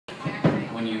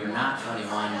when you're not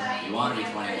 21, you want to be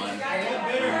 21. When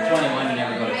you're 21, you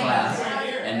never go to class.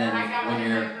 And then when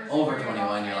you're over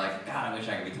 21, you're like, God, I wish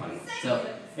I could be 21. So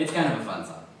it's kind of a fun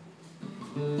song.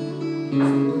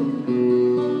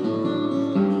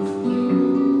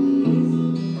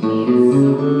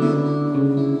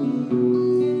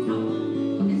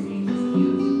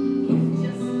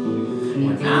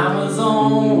 When I was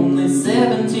only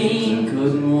 17,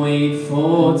 couldn't wait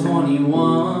for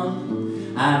 21.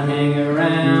 I'd hang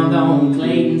around on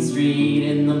Clayton Street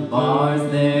in the bars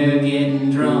there getting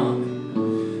drunk.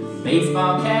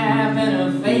 Baseball cap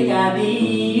and a fake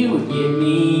ID would get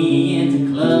me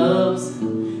into clubs.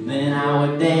 Then I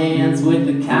would dance with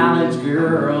the college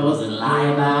girls and lie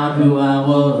about who I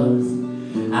was.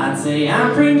 I'd say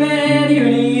I'm pre-med here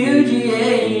in the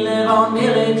UGA, live on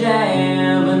Village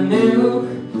Avenue.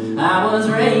 I was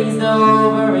raised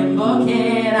over in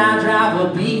Buckhead, I drive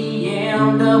a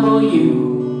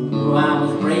BMW. I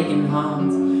was breaking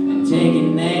hearts and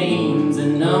taking names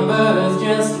and numbers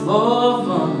just for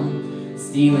fun.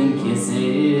 Stealing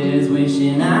kisses,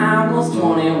 wishing I was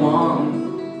 21.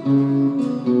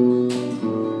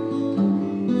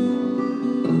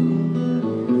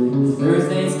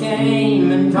 Thursdays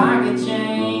came and pocket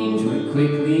change would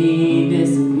quickly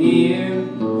disappear.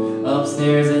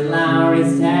 Upstairs at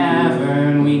Lowry's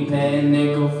Tavern, we'd pay a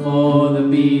nickel for the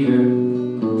beer.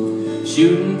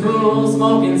 Shooting pool,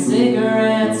 smoking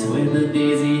cigarettes with a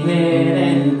dizzy head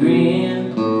and a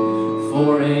grin.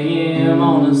 4 a.m.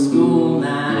 on a school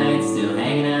night, still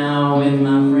hanging out with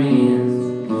my friends.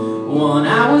 1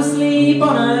 hour sleep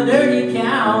on a dirty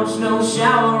couch, no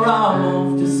shower,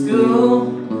 off to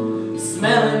school.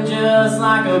 Smelling just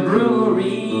like a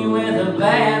brewery with a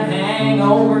bad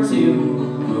hangover too.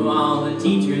 All the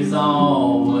teachers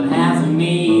all would hassle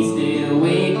me, stay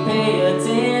awake, pay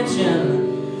attention.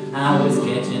 I was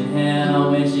catching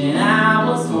hell, wishing I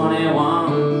was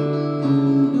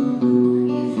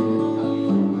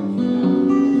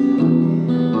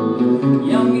 21.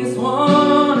 Youngest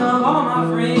one of all my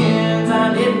friends,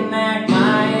 I didn't act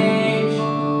my age.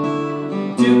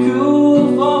 Too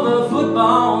cool for the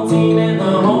football team and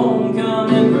the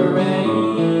homecoming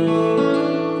parade.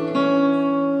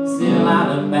 Still I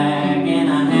look back and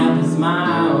I have to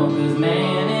smile, cause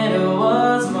man, it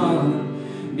was fun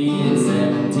being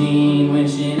 17,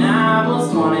 wishing I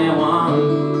was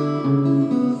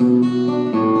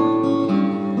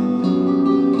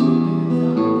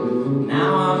 21.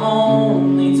 Now I'm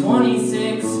only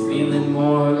 26, feeling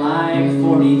more like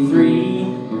 43.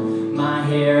 My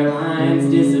hairline's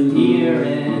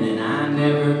disappearing and I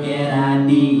never get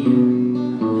ID.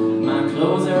 My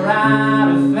clothes are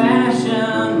out of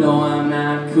fashion, no I'm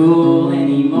not cool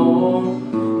anymore.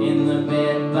 In the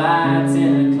bed by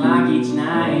 10 o'clock each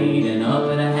night and up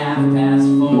at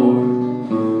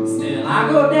 4:30. Still I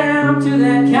go down to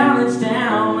that college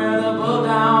town where the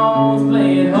Bulldogs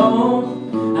play at home.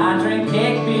 I drink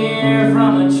cake beer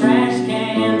from a trash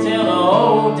can till the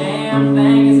whole damn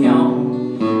thing is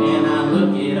gone. And I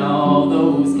look at all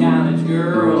those college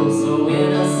girls so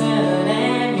innocent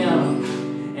and young,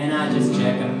 and I just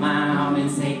check them out and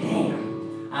say,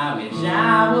 damn, I wish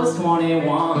I was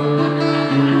 21.